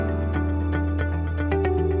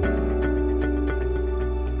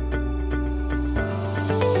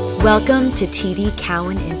Welcome to TD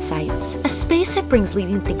Cowen Insights, a space that brings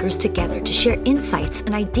leading thinkers together to share insights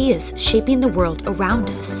and ideas shaping the world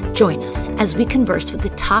around us. Join us as we converse with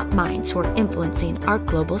the top minds who are influencing our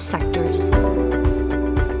global sectors.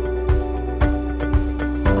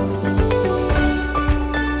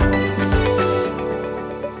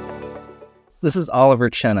 This is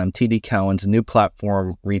Oliver Chen. I'm TD Cowen's new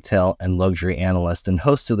platform, retail and luxury analyst, and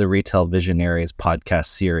host of the Retail Visionaries podcast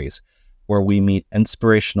series, where we meet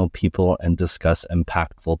inspirational people and discuss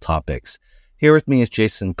impactful topics. Here with me is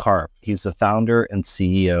Jason Karp. He's the founder and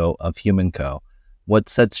CEO of HumanCo. What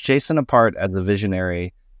sets Jason apart as a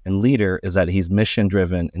visionary and leader is that he's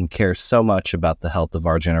mission-driven and cares so much about the health of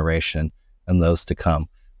our generation and those to come.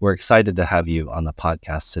 We're excited to have you on the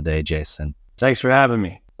podcast today, Jason. Thanks for having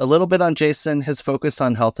me. A little bit on Jason. His focus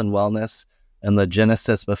on health and wellness and the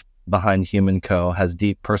genesis behind HumanCo has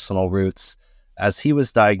deep personal roots, as he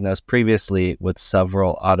was diagnosed previously with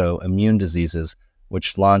several autoimmune diseases,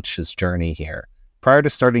 which launched his journey here. Prior to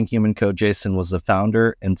starting HumanCo, Jason was the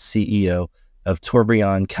founder and CEO of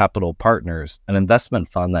Tourbillon Capital Partners, an investment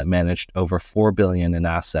fund that managed over $4 billion in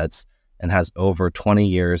assets and has over 20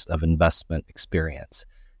 years of investment experience.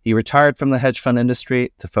 He retired from the hedge fund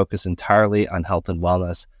industry to focus entirely on health and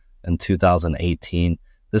wellness in 2018.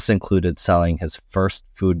 This included selling his first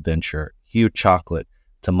food venture, Hu Chocolate,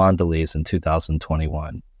 to Mondelez in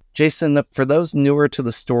 2021. Jason, for those newer to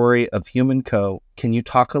the story of HumanCo, can you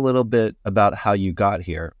talk a little bit about how you got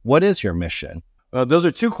here? What is your mission? Well, those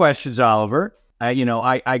are two questions, Oliver.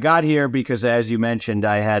 I got here because, as you mentioned,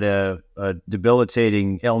 I had a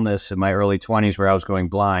debilitating illness in my early 20s where I was going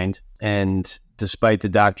blind. And despite the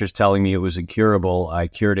doctors telling me it was incurable, I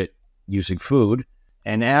cured it using food.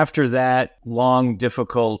 And after that long,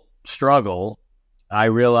 difficult struggle, I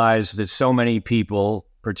realized that so many people,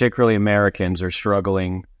 particularly Americans, are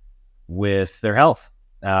struggling with their health.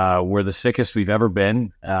 We're the sickest we've ever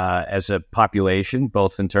been as a population,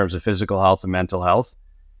 both in terms of physical health and mental health.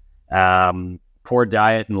 Poor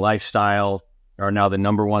diet and lifestyle are now the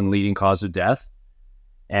number one leading cause of death.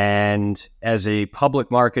 And as a public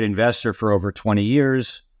market investor for over 20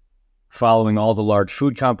 years, following all the large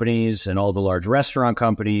food companies and all the large restaurant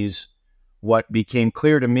companies, what became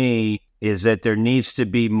clear to me is that there needs to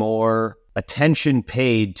be more attention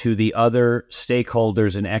paid to the other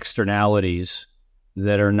stakeholders and externalities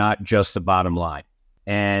that are not just the bottom line.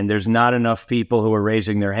 And there's not enough people who are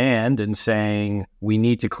raising their hand and saying, we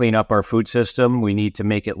need to clean up our food system, we need to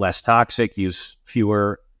make it less toxic, use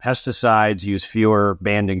fewer pesticides, use fewer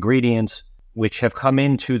banned ingredients, which have come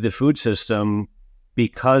into the food system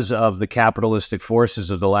because of the capitalistic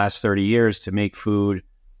forces of the last 30 years to make food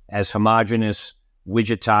as homogeneous,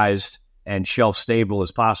 widgetized, and shelf-stable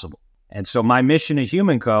as possible. And so my mission at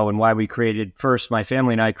HumanCo, and why we created, first, my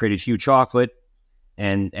family and I created Hu Chocolate,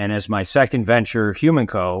 and as my second venture,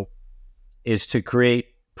 HumanCo, is to create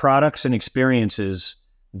products and experiences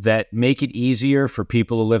that make it easier for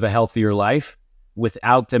people to live a healthier life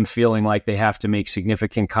without them feeling like they have to make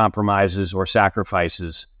significant compromises or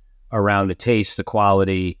sacrifices around the taste, the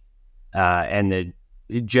quality, and the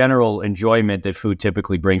general enjoyment that food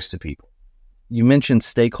typically brings to people. You mentioned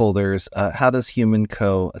stakeholders. How does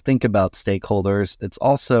HumanCo think about stakeholders? It's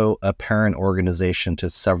also a parent organization to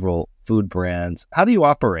several food brands. How do you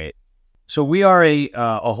operate? So we are a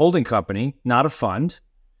holding company, not a fund.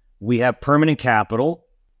 We have permanent capital.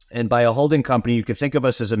 And by a holding company, you can think of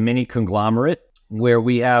us as a mini conglomerate where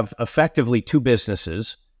we have effectively two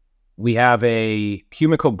businesses. We have a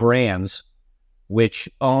HumanCo Brands, which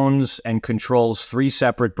owns and controls three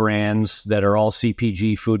separate brands that are all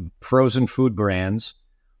CPG food, frozen food brands.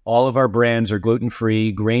 All of our brands are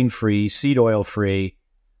gluten-free, grain-free, seed oil-free,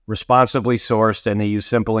 responsibly sourced, and they use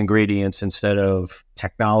simple ingredients instead of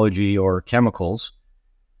technology or chemicals.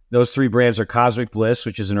 Those three brands are Cosmic Bliss,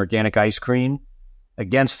 which is an organic ice cream,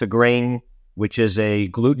 Against the Grain, which is a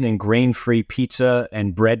gluten and grain-free pizza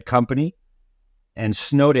and bread company, and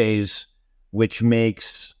Snow Days, which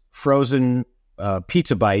makes frozen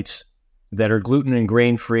pizza bites that are gluten and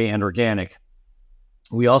grain-free and organic.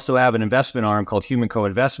 We also have an investment arm called HumanCo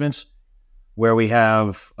Investments, where we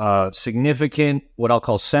have significant, what I'll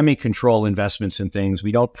call semi-control investments in things.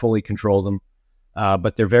 We don't fully control them,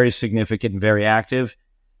 but they're very significant and very active.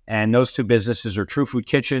 And those two businesses are True Food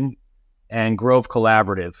Kitchen and Grove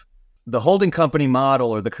Collaborative. The holding company model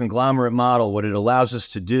or the conglomerate model, what it allows us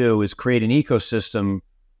to do is create an ecosystem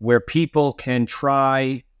where people can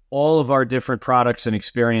try all of our different products and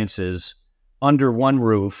experiences under one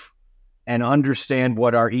roof and understand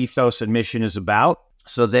what our ethos and mission is about,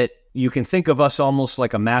 so that you can think of us almost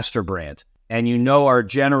like a master brand. and you know our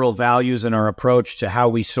general values and our approach to how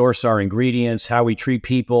we source our ingredients, how we treat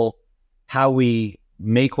people, how we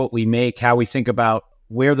make what we make, how we think about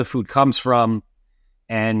where the food comes from,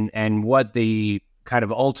 and what the kind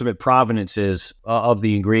of ultimate provenance is of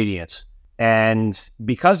the ingredients. And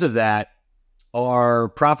because of that, our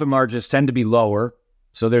profit margins tend to be lower.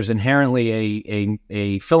 So there's inherently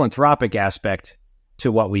a philanthropic aspect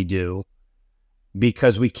to what we do,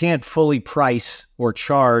 because we can't fully price or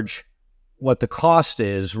charge what the cost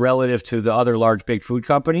is relative to the other large big food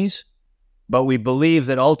companies. But we believe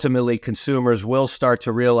that ultimately consumers will start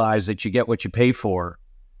to realize that you get what you pay for,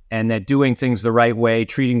 and that doing things the right way,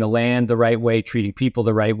 treating the land the right way, treating people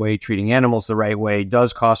the right way, treating animals the right way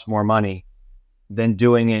does cost more money than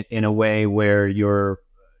doing it in a way where you're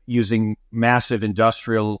using massive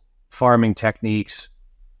industrial farming techniques,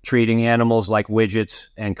 treating animals like widgets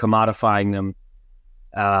and commodifying them.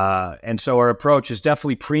 And so our approach is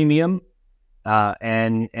definitely premium.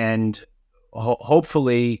 And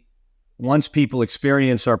hopefully once people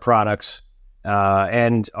experience our products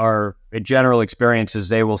and our general experiences,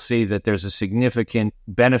 they will see that there's a significant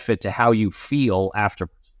benefit to how you feel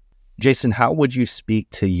afterwards. Jason, how would you speak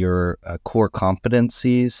to your core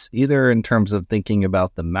competencies, either in terms of thinking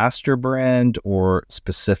about the master brand or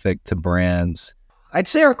specific to brands? I'd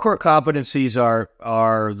say our core competencies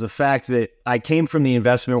are the fact that I came from the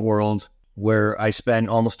investment world, where I spent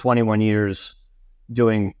almost 21 years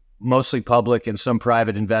doing mostly public and some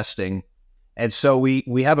private investing. And so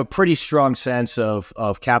we have a pretty strong sense of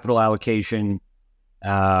capital allocation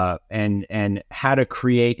and how to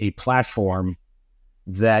create a platform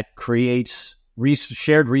that creates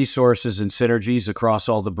shared resources and synergies across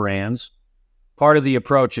all the brands. Part of the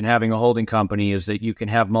approach in having a holding company is that you can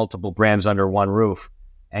have multiple brands under one roof,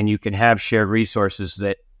 and you can have shared resources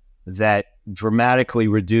that dramatically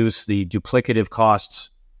reduce the duplicative costs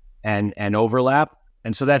and overlap.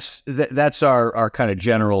 And so that's our kind of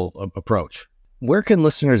general approach. Where can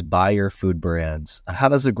listeners buy your food brands? How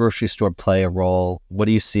does a grocery store play a role? What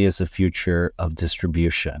do you see as the future of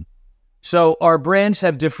distribution? So our brands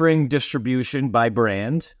have differing distribution by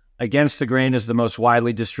brand. Against the Grain is the most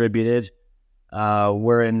widely distributed.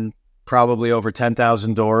 We're in probably over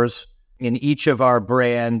 10,000 doors. In each of our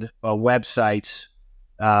brand websites,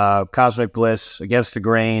 Cosmic Bliss, Against the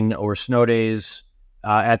Grain, or Snow Days,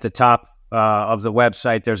 at the top of the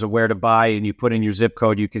website, there's a where to buy, and you put in your zip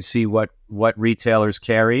code, you can see what retailers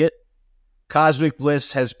carry it. Cosmic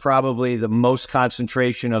Bliss has probably the most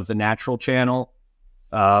concentration of the natural channel,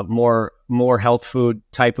 more health food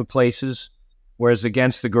type of places, whereas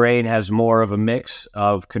Against the Grain has more of a mix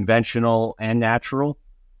of conventional and natural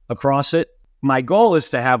across it. My goal is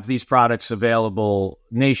to have these products available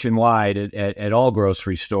nationwide at all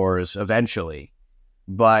grocery stores eventually.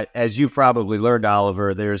 But as you've probably learned,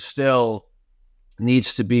 Oliver, there still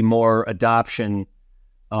needs to be more adoption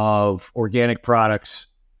of organic products,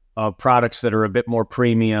 of products that are a bit more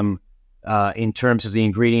premium in terms of the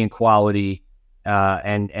ingredient quality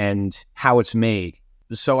and how it's made.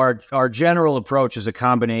 So our general approach is a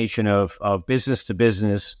combination of business to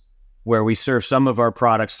business, where we serve some of our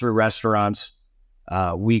products through restaurants.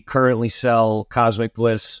 We currently sell Cosmic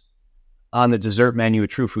Bliss on the dessert menu at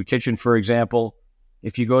True Food Kitchen, for example.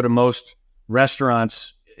 If you go to most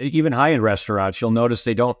restaurants, even high-end restaurants, you'll notice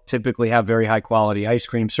they don't typically have very high-quality ice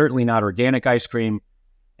cream, certainly not organic ice cream.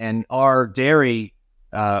 And our dairy,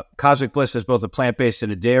 Cosmic Bliss is both a plant-based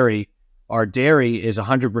and a dairy. Our dairy is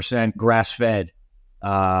 100% grass-fed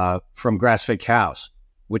from grass-fed cows,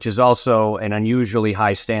 which is also an unusually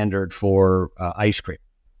high standard for ice cream.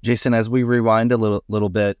 Jason, as we rewind a little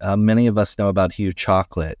bit, many of us know about Hu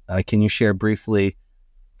Chocolate. Can you share briefly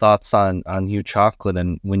thoughts on Hu Chocolate,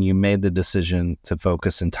 and when you made the decision to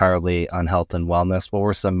focus entirely on health and wellness, what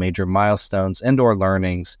were some major milestones and or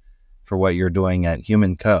learnings for what you're doing at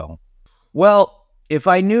HumanCo? Well, if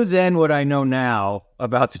I knew then what I know now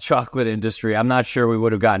about the chocolate industry, I'm not sure we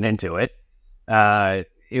would have gotten into it.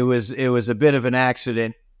 It was a bit of an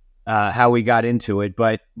accident how we got into it,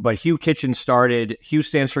 but Hu Kitchen started. Hu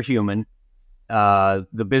stands for human.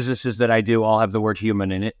 The businesses that I do all have the word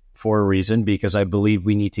human in it for a reason, because I believe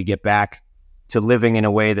we need to get back to living in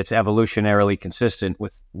a way that's evolutionarily consistent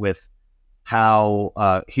with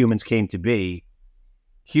how humans came to be.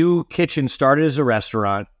 Hu Kitchen started as a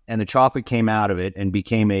restaurant, and the chocolate came out of it and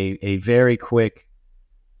became a very quick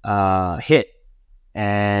hit.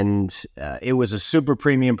 And it was a super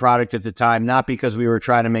premium product at the time, not because we were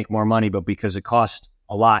trying to make more money, but because it cost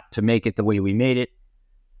a lot to make it the way we made it.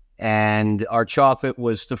 And our chocolate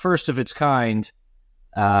was the first of its kind.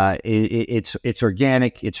 It's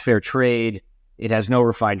organic, it's fair trade, It has no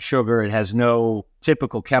refined sugar. It has no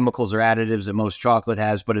typical chemicals or additives that most chocolate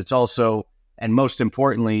has, but it's also, and most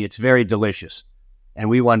importantly, it's very delicious. And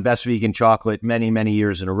we won Best Vegan Chocolate many, many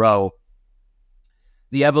years in a row.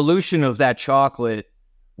 The evolution of that chocolate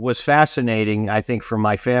was fascinating, I think, for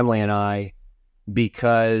my family and I,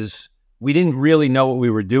 because we didn't really know what we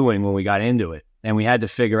were doing when we got into it. And we had to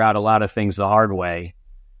figure out a lot of things the hard way.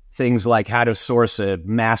 Things like how to source a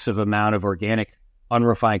massive amount of organic,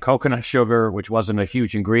 unrefined coconut sugar, which wasn't a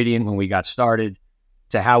huge ingredient when we got started,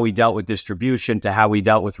 to how we dealt with distribution, to how we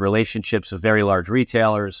dealt with relationships with very large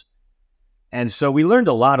retailers. And so we learned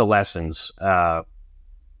a lot of lessons,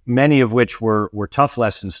 many of which were tough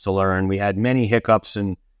lessons to learn. We had many hiccups,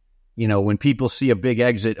 and when people see a big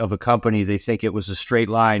exit of a company, they think it was a straight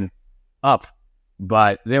line up.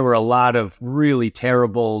 But there were a lot of really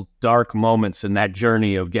terrible, dark moments in that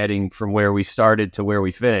journey of getting from where we started to where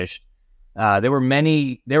we finished. There were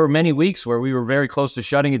many weeks where we were very close to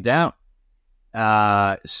shutting it down.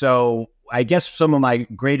 So I guess some of my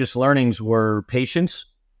greatest learnings were patience,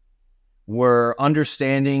 were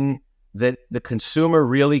understanding that the consumer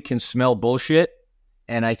really can smell bullshit.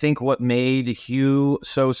 And I think what made Hu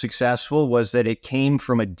so successful was that it came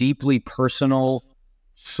from a deeply personal,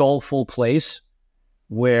 soulful place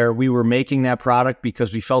where we were making that product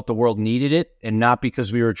because we felt the world needed it and not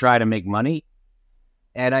because we were trying to make money.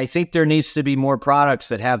 And I think there needs to be more products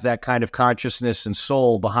that have that kind of consciousness and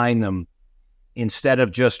soul behind them, instead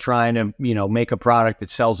of just trying to, make a product that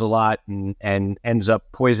sells a lot and ends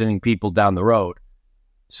up poisoning people down the road.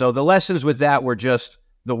 So the lessons with that were just,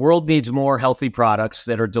 the world needs more healthy products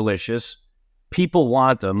that are delicious. People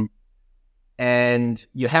want them. And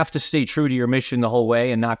you have to stay true to your mission the whole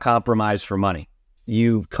way and not compromise for money.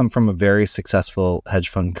 You come from a very successful hedge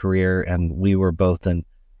fund career, and we were both in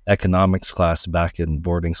economics class back in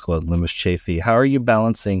boarding school at Loomis Chaffee. How are you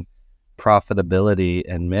balancing profitability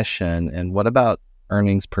and mission? And what about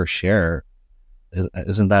earnings per share?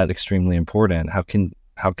 Isn't that extremely important? How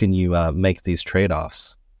can you make these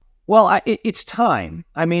trade-offs? Well, it's time.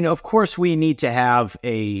 I mean, of course, we need to have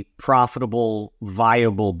a profitable,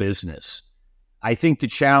 viable business. I think the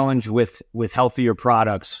challenge with healthier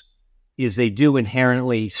products is they do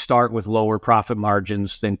inherently start with lower profit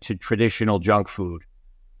margins than to traditional junk food,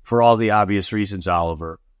 for all the obvious reasons,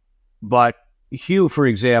 Oliver. But Hu, for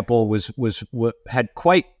example, had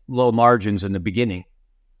quite low margins in the beginning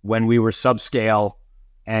when we were subscale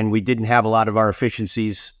and we didn't have a lot of our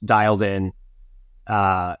efficiencies dialed in.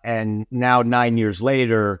 And now 9 years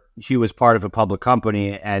later, Hu is part of a public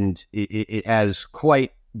company, and it has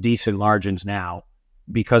quite decent margins now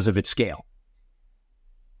because of its scale.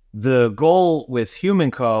 The goal with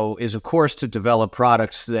HumanCo is, of course, to develop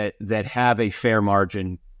products that have a fair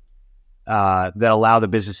margin, that allow the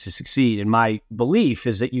business to succeed. And my belief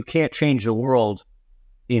is that you can't change the world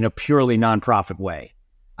in a purely nonprofit way.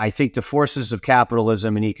 I think the forces of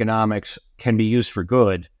capitalism and economics can be used for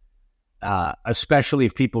good, especially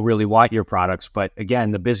if people really want your products. But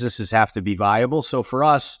again, the businesses have to be viable. So for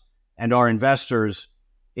us and our investors,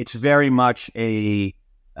 it's very much a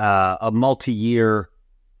multi-year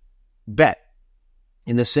bet,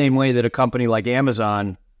 in the same way that a company like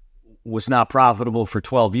Amazon was not profitable for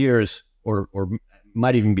 12 years or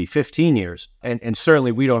might even be 15 years. And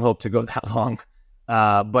certainly we don't hope to go that long.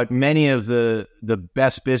 But many of the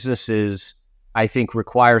best businesses, I think,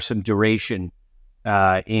 require some duration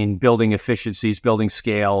in building efficiencies, building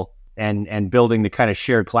scale, and building the kind of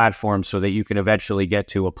shared platform so that you can eventually get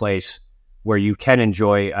to a place where you can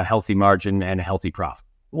enjoy a healthy margin and a healthy profit.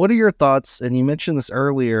 What are your thoughts, and you mentioned this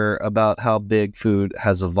earlier, about how big food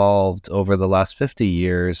has evolved over the last 50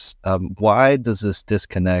 years. Why does this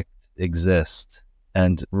disconnect exist?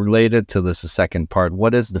 And related to this, the second part,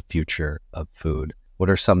 what is the future of food? What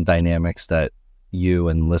are some dynamics that you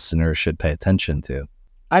and listeners should pay attention to?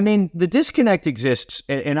 I mean, the disconnect exists,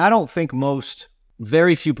 and I don't think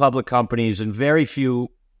very few public companies and very few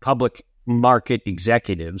public market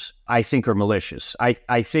executives, I think, are malicious.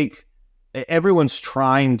 I think everyone's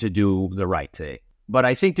trying to do the right thing. But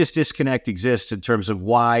I think this disconnect exists in terms of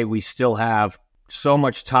why we still have so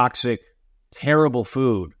much toxic, terrible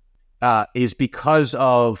food, is because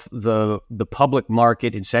of the public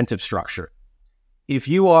market incentive structure. If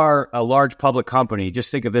you are a large public company,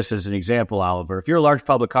 just think of this as an example, Oliver. If you're a large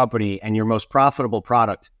public company and your most profitable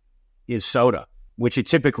product is soda, which it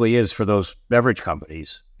typically is for those beverage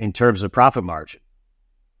companies in terms of profit margin,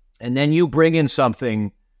 and then you bring in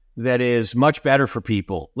something that is much better for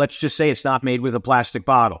people. Let's just say it's not made with a plastic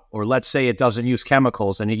bottle, or let's say it doesn't use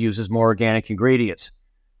chemicals and it uses more organic ingredients.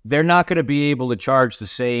 They're not going to be able to charge the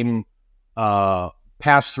same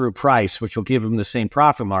pass-through price, which will give them the same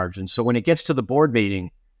profit margin. So when it gets to the board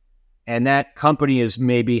meeting and that company is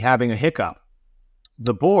maybe having a hiccup,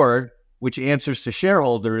 the board, which answers to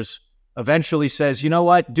shareholders, eventually says, you know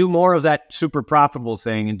what, do more of that super profitable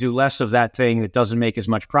thing and do less of that thing that doesn't make as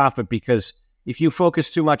much profit, because if you focus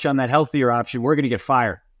too much on that healthier option, we're going to get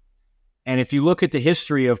fired. And if you look at the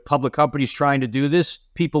history of public companies trying to do this,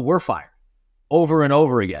 people were fired over and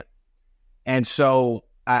over again. And so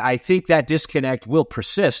I think that disconnect will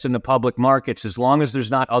persist in the public markets as long as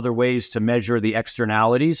there's not other ways to measure the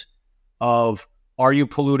externalities of, are you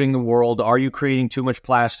polluting the world? Are you creating too much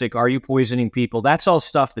plastic? Are you poisoning people? That's all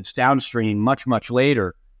stuff that's downstream much, much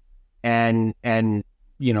later. And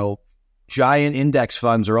you know, giant index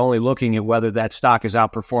funds are only looking at whether that stock is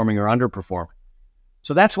outperforming or underperforming.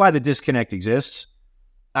 So that's why the disconnect exists.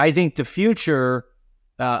 I think the future,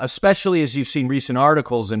 especially as you've seen recent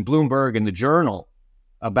articles in Bloomberg and the Journal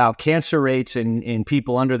about cancer rates in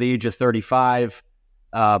people under the age of 35,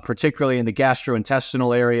 particularly in the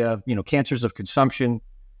gastrointestinal area, you know, cancers of consumption,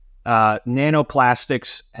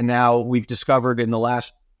 nanoplastics. And now we've discovered in the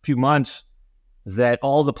last few months that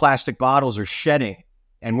all the plastic bottles are shedding,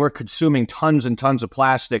 and we're consuming tons and tons of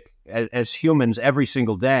plastic as humans every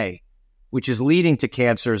single day, which is leading to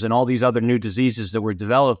cancers and all these other new diseases that we're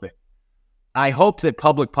developing. I hope that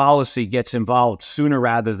public policy gets involved sooner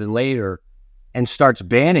rather than later and starts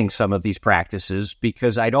banning some of these practices,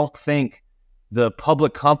 because I don't think the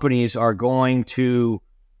public companies are going to,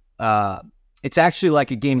 it's actually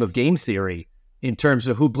like a game of game theory in terms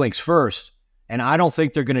of who blinks first. And I don't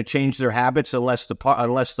think they're going to change their habits unless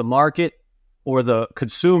the market or the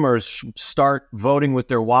consumers start voting with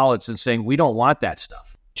their wallets and saying, we don't want that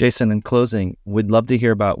stuff. Jason, in closing, we'd love to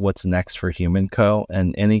hear about what's next for HumanCo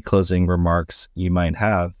and any closing remarks you might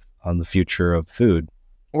have on the future of food.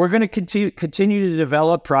 We're going to continue to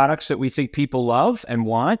develop products that we think people love and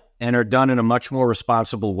want and are done in a much more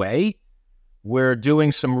responsible way. We're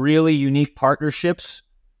doing some really unique partnerships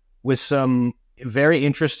with some very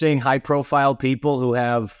interesting, high-profile people who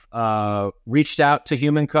have reached out to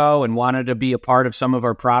HumanCo and wanted to be a part of some of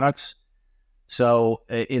our products. So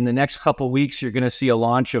in the next couple of weeks, you're going to see a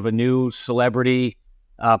launch of a new celebrity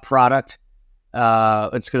product.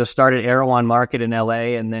 It's going to start at Erewhon Market in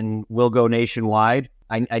LA, and then we'll go nationwide.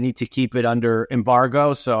 I need to keep it under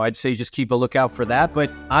embargo, so I'd say just keep a lookout for that.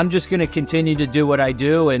 But I'm just going to continue to do what I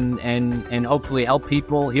do and hopefully help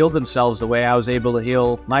people heal themselves the way I was able to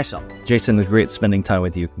heal myself. Jason, it was great spending time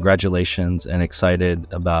with you. Congratulations, and excited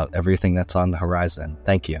about everything that's on the horizon.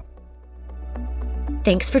 Thank you.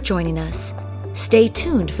 Thanks for joining us. Stay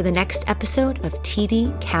tuned for the next episode of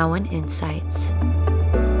TD Cowen Insights.